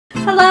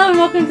Hello and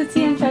welcome to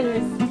Tea and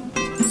Treasures.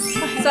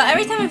 So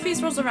every time a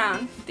feast rolls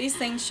around, these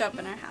things show up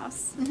in our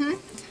house.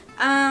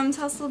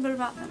 Tell us a little bit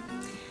about them.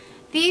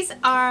 These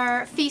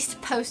are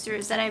feast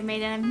posters that I've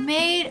made, and I've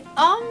made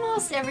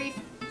almost a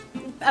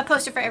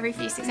poster for every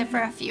feast except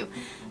for a few,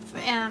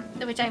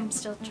 which I'm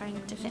still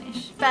trying to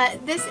finish.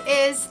 But this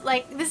is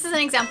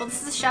an example.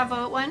 This is a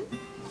Shavuot one,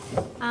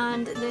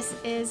 and this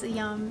is a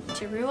Yom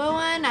Teruah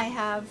one. I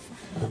have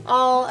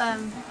all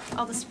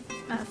the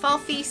fall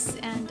feasts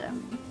and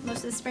most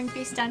of the spring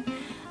feasts done.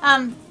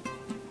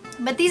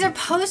 But these are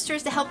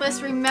posters to help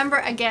us remember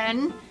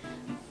again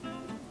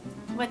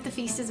what the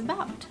feast is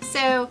about.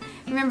 So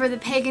remember the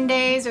pagan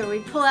days where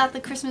we'd pull out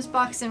the Christmas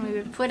box and we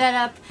would put it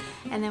up,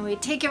 and then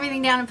we'd take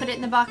everything down and put it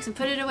in the box and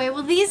put it away.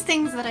 Well, these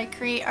things that I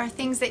create are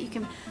things that you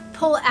can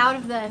pull out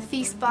of the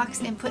feast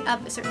box and put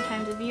up at certain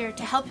times of year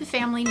to help your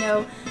family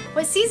know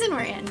what season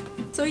we're in.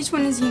 So each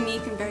one is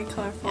unique and very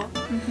colorful.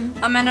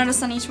 I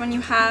noticed on each one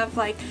you have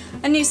like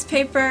a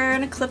newspaper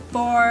and a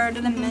clipboard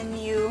and a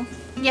menu.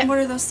 Yeah. What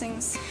are those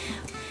things?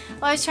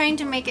 Well, I was trying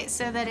to make it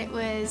so that it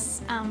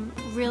was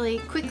really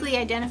quickly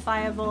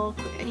identifiable,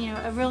 you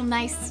know, a real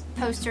nice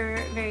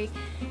poster, very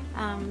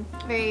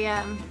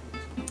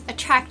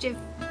attractive,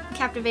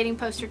 captivating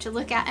poster to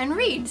look at and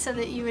read, so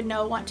that you would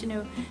want to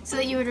know, so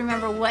that you would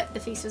remember what the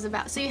feast was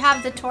about. So you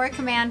have the Torah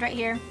command right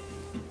here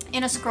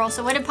in a scroll.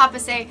 So what did Papa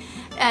say?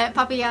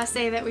 Papa Yah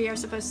say that we are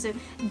supposed to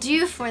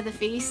do for the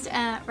feast?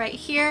 Right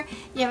here,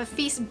 you have a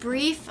feast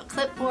brief, a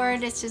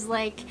clipboard. It's just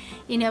like,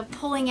 you know,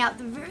 pulling out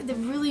the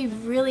really,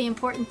 really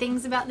important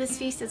things about this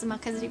feast as a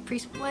Melchizedek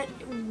priest.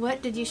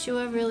 What did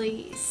Yahshua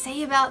really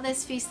say about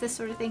this feast? This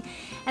sort of thing.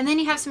 And then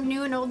you have some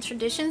new and old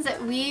traditions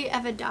that we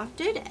have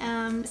adopted.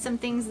 Some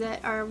things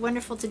that are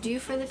wonderful to do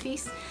for the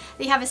feast.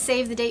 You have a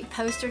save the date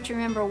poster to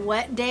remember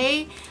what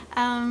day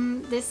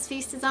this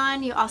feast is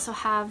on. You also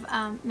have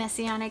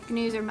Messianic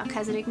news or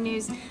Melchizedek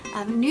news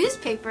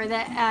newspaper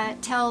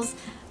that tells,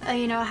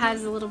 you know,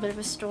 has a little bit of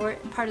a story,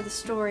 part of the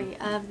story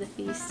of the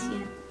feast, you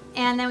know.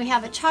 And then we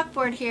have a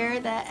chalkboard here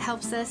that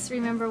helps us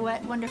remember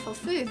what wonderful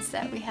foods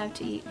that we have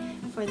to eat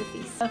for the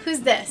feast. So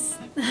who's this?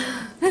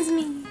 That's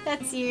me.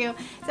 That's you.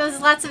 So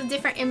there's lots of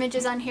different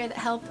images on here that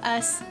help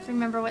us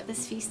remember what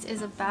this feast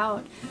is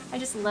about. I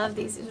just love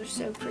these. These are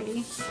so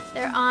pretty.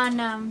 They're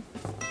on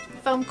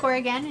foam core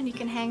again, and you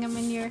can hang them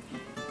in your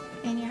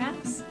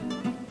house.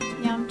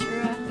 Yom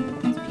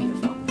Teruah. It's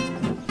beautiful.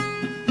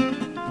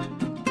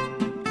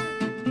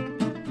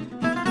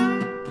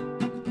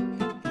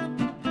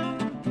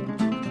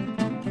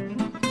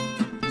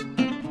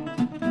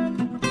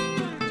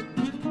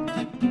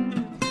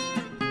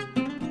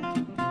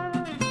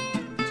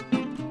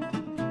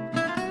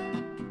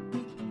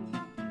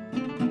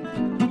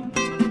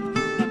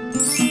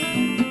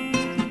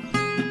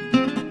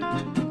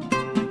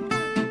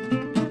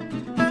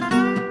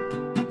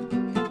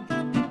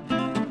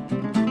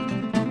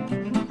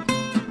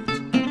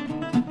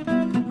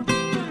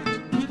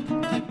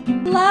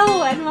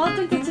 Hello and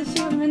welcome to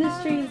Teshuvah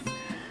Ministry's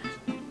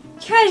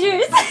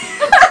Treasures.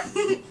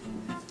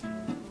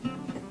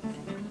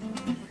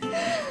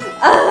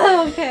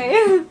 Oh,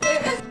 okay.